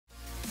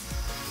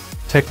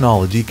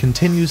Technology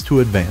continues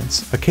to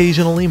advance,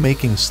 occasionally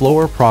making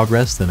slower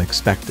progress than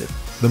expected.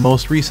 The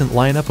most recent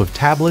lineup of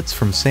tablets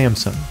from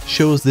Samsung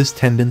shows this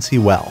tendency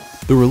well.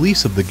 The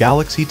release of the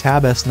Galaxy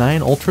Tab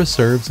S9 Ultra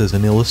serves as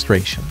an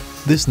illustration.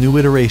 This new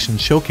iteration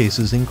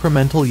showcases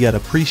incremental yet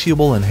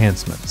appreciable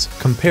enhancements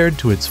compared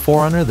to its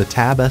forerunner, the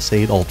Tab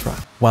S8 Ultra,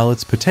 while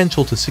its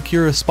potential to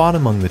secure a spot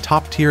among the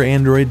top-tier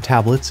Android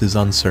tablets is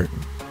uncertain.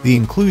 The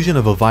inclusion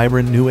of a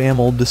vibrant new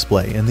AMOLED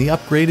display and the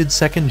upgraded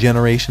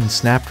second-generation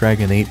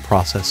Snapdragon 8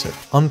 processor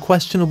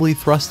unquestionably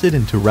thrust it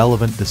into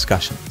relevant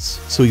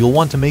discussions, so you'll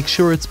want to make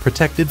sure it's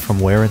protected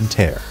from wear and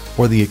tear,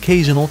 or the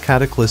occasional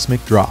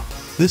cataclysmic drop.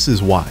 This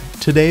is why,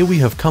 today we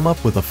have come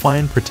up with a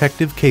fine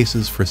protective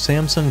cases for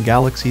Samsung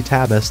Galaxy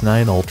Tab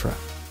S9 Ultra.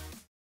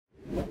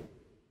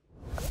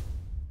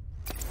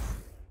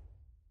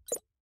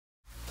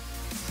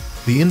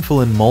 The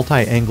INFILAND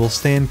multi-angle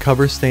stand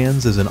cover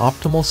stands as an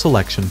optimal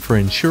selection for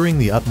ensuring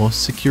the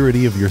utmost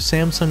security of your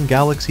Samsung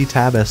Galaxy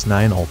Tab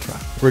S9 Ultra.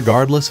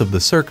 Regardless of the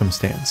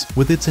circumstance,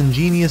 with its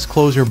ingenious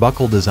closure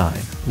buckle design,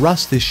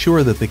 rust is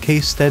sure that the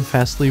case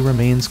steadfastly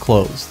remains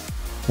closed.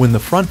 When the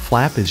front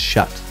flap is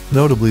shut,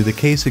 notably the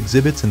case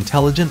exhibits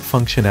intelligent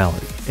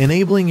functionality,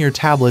 enabling your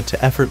tablet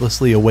to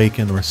effortlessly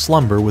awaken or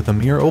slumber with a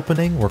mere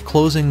opening or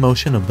closing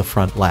motion of the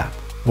front lap.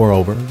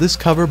 Moreover, this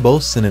cover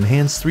boasts an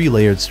enhanced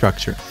 3-layered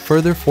structure,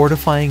 further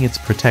fortifying its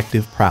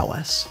protective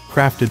prowess.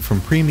 Crafted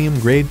from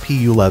premium-grade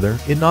PU leather,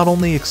 it not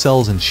only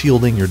excels in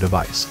shielding your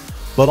device,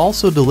 but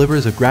also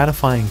delivers a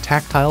gratifying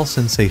tactile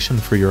sensation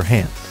for your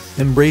hand,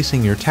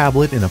 embracing your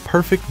tablet in a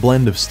perfect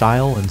blend of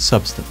style and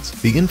substance.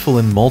 The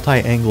INFILAND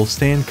multi-angle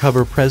stand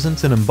cover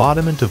presents an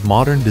embodiment of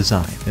modern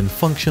design and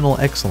functional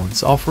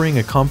excellence, offering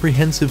a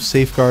comprehensive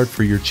safeguard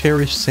for your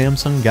cherished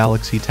Samsung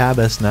Galaxy Tab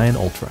S9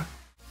 Ultra.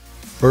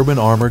 Urban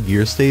Armor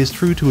Gear stays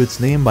true to its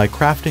name by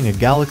crafting a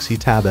Galaxy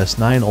Tab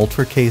S9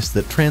 Ultra case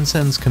that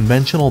transcends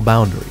conventional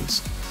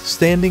boundaries,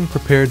 standing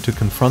prepared to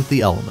confront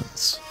the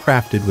elements.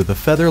 Crafted with a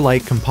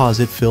feather-light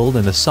composite filled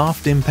and a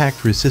soft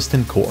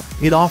impact-resistant core,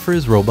 it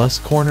offers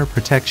robust corner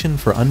protection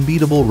for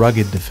unbeatable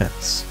rugged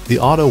defense. The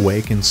Auto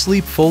Wake and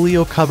Sleep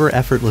Folio cover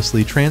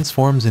effortlessly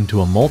transforms into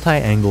a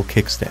multi-angle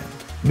kickstand.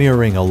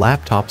 Mirroring a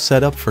laptop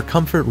setup for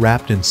comfort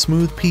wrapped in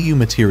smooth PU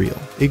material,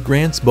 it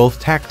grants both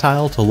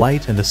tactile to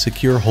light and a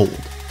secure hold.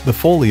 The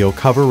Folio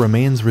cover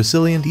remains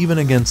resilient even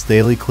against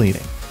daily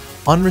cleaning.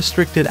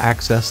 Unrestricted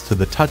access to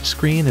the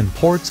touchscreen and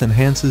ports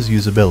enhances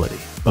usability.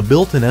 A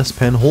built-in S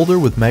Pen holder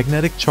with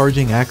magnetic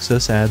charging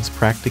access adds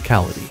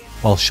practicality,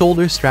 while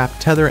shoulder strap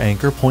tether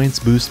anchor points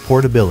boost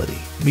portability.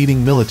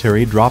 Meeting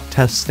military drop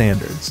test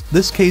standards,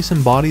 this case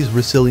embodies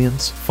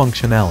resilience,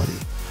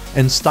 functionality,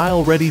 and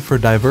style ready for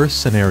diverse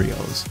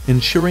scenarios,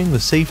 ensuring the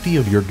safety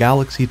of your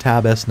Galaxy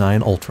Tab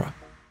S9 Ultra.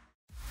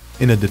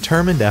 In a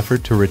determined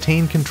effort to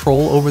retain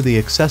control over the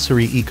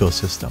accessory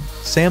ecosystem,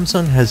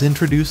 Samsung has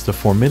introduced a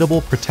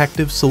formidable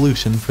protective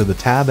solution for the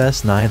Tab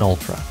S9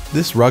 Ultra.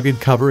 This rugged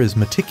cover is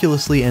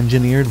meticulously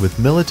engineered with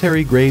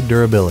military-grade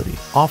durability,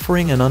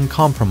 offering an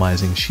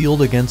uncompromising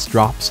shield against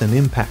drops and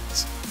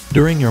impacts.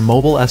 During your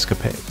mobile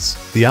escapades,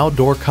 the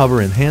outdoor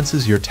cover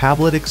enhances your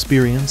tablet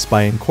experience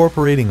by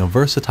incorporating a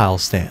versatile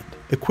stand,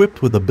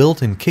 equipped with a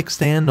built-in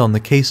kickstand on the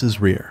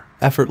case's rear.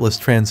 Effortless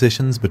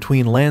transitions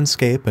between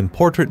landscape and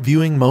portrait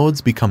viewing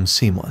modes become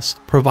seamless,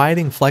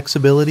 providing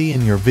flexibility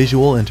in your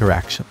visual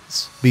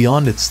interactions.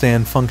 Beyond its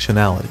stand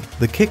functionality,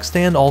 the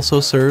kickstand also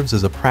serves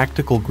as a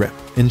practical grip,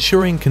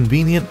 ensuring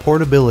convenient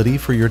portability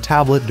for your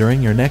tablet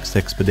during your next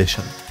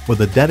expedition. With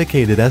a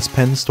dedicated S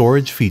Pen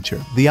storage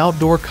feature, the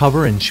outdoor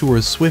cover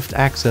ensures swift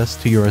access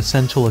to your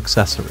essential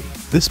accessory.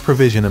 This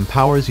provision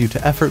empowers you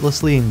to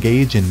effortlessly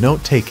engage in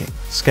note-taking,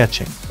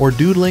 sketching, or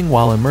doodling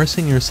while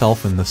immersing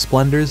yourself in the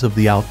splendors of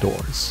the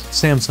outdoors.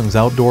 Samsung's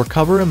outdoor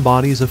cover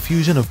embodies a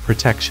fusion of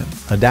protection,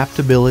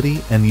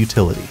 adaptability, and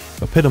utility,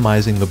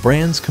 epitomizing the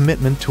brand's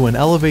commitment to an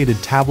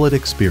elevated tablet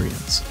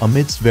experience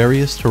amidst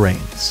various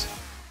terrains.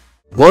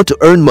 Want to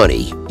earn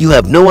money? You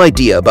have no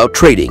idea about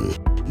trading?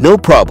 No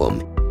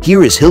problem.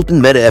 Here is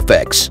Hilton Meta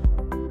FX.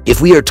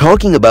 If we are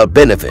talking about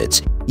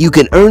benefits, you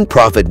can earn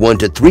profit 1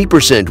 to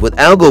 3% with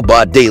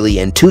AlgoBot Daily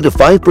and 2 to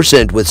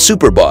 5% with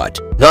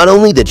SuperBot. Not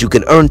only that, you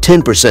can earn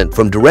 10%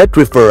 from direct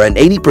refer and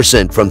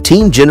 80% from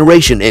team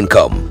generation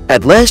income.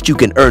 At last, you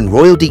can earn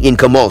royalty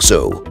income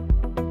also.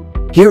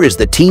 Here is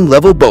the team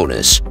level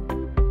bonus.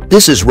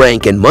 This is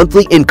rank and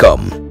monthly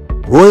income.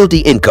 Royalty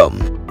income.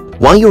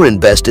 Why your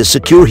invest is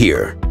secure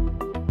here.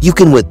 You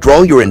can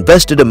withdraw your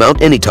invested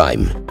amount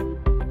anytime.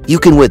 You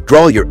can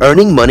withdraw your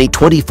earning money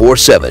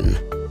 24/7.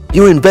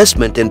 Your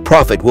investment and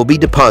profit will be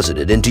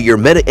deposited into your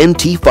Meta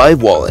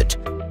MT5 wallet.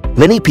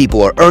 Many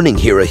people are earning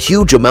here a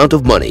huge amount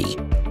of money.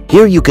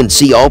 Here you can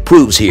see all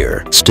proofs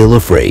here. Still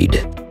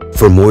afraid?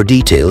 For more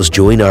details,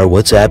 join our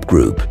WhatsApp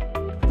group.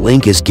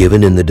 Link is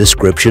given in the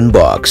description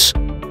box.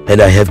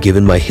 And I have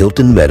given my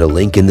Hilton Meta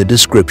link in the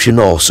description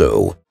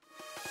also.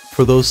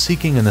 For those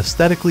seeking an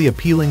aesthetically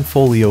appealing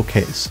folio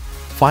case,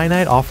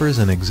 Fintie offers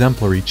an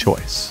exemplary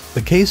choice.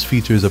 The case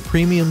features a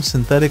premium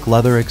synthetic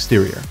leather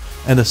exterior,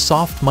 and a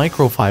soft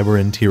microfiber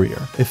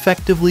interior,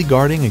 effectively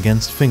guarding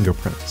against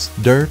fingerprints,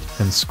 dirt,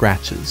 and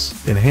scratches.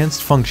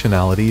 Enhanced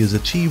functionality is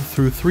achieved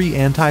through 3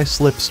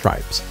 anti-slip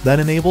stripes that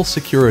enable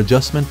secure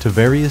adjustment to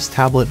various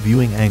tablet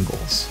viewing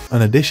angles.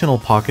 An additional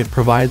pocket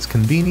provides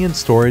convenient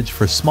storage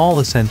for small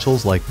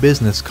essentials like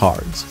business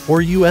cards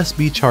or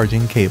USB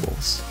charging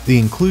cables. The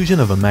inclusion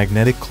of a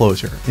magnetic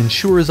closure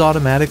ensures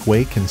automatic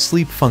wake and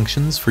sleep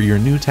functions for your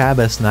new Tab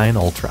S9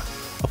 Ultra.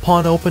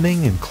 Upon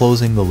opening and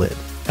closing the lid,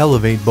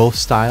 elevate both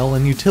style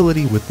and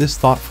utility with this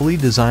thoughtfully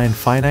designed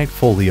finite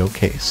folio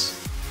case.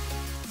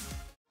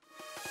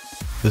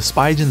 The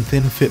Spigen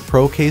Thin Fit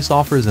Pro case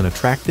offers an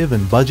attractive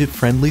and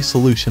budget-friendly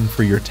solution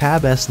for your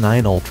Tab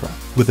S9 Ultra.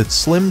 With its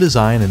slim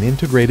design and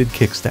integrated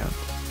kickstand,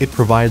 it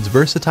provides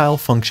versatile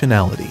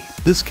functionality.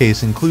 This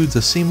case includes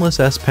a seamless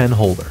S Pen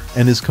holder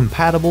and is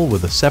compatible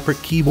with a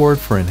separate keyboard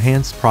for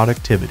enhanced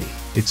productivity.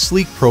 Its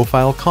sleek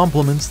profile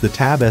complements the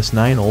Tab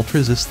S9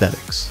 Ultra's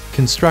aesthetics.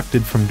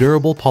 Constructed from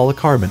durable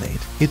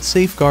polycarbonate, it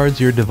safeguards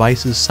your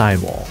device's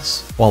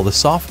sidewalls, while the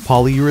soft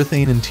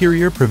polyurethane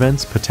interior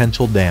prevents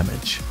potential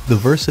damage. The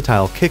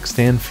versatile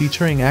kickstand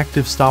featuring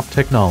active stop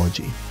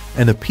technology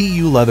and a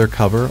PU leather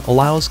cover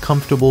allows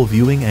comfortable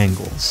viewing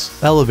angles.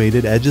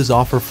 Elevated edges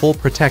offer full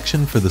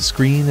protection for the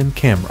screen and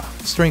camera.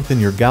 Strengthen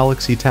your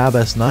Galaxy Tab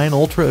S9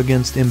 Ultra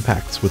against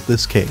impacts with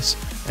this case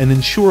and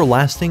ensure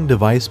lasting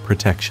device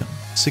protection.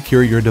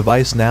 Secure your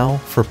device now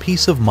for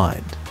peace of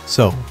mind.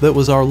 So, that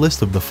was our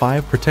list of the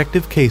 5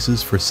 protective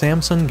cases for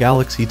Samsung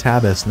Galaxy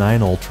Tab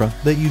S9 Ultra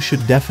that you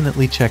should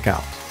definitely check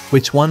out.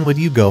 Which one would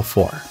you go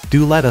for?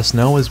 Do let us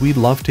know, as we'd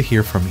love to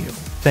hear from you.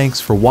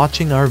 Thanks for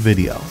watching our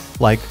video.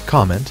 Like,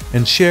 comment,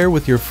 and share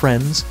with your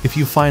friends if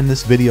you find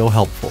this video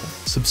helpful.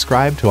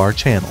 Subscribe to our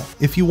channel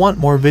if you want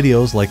more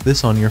videos like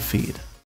this on your feed.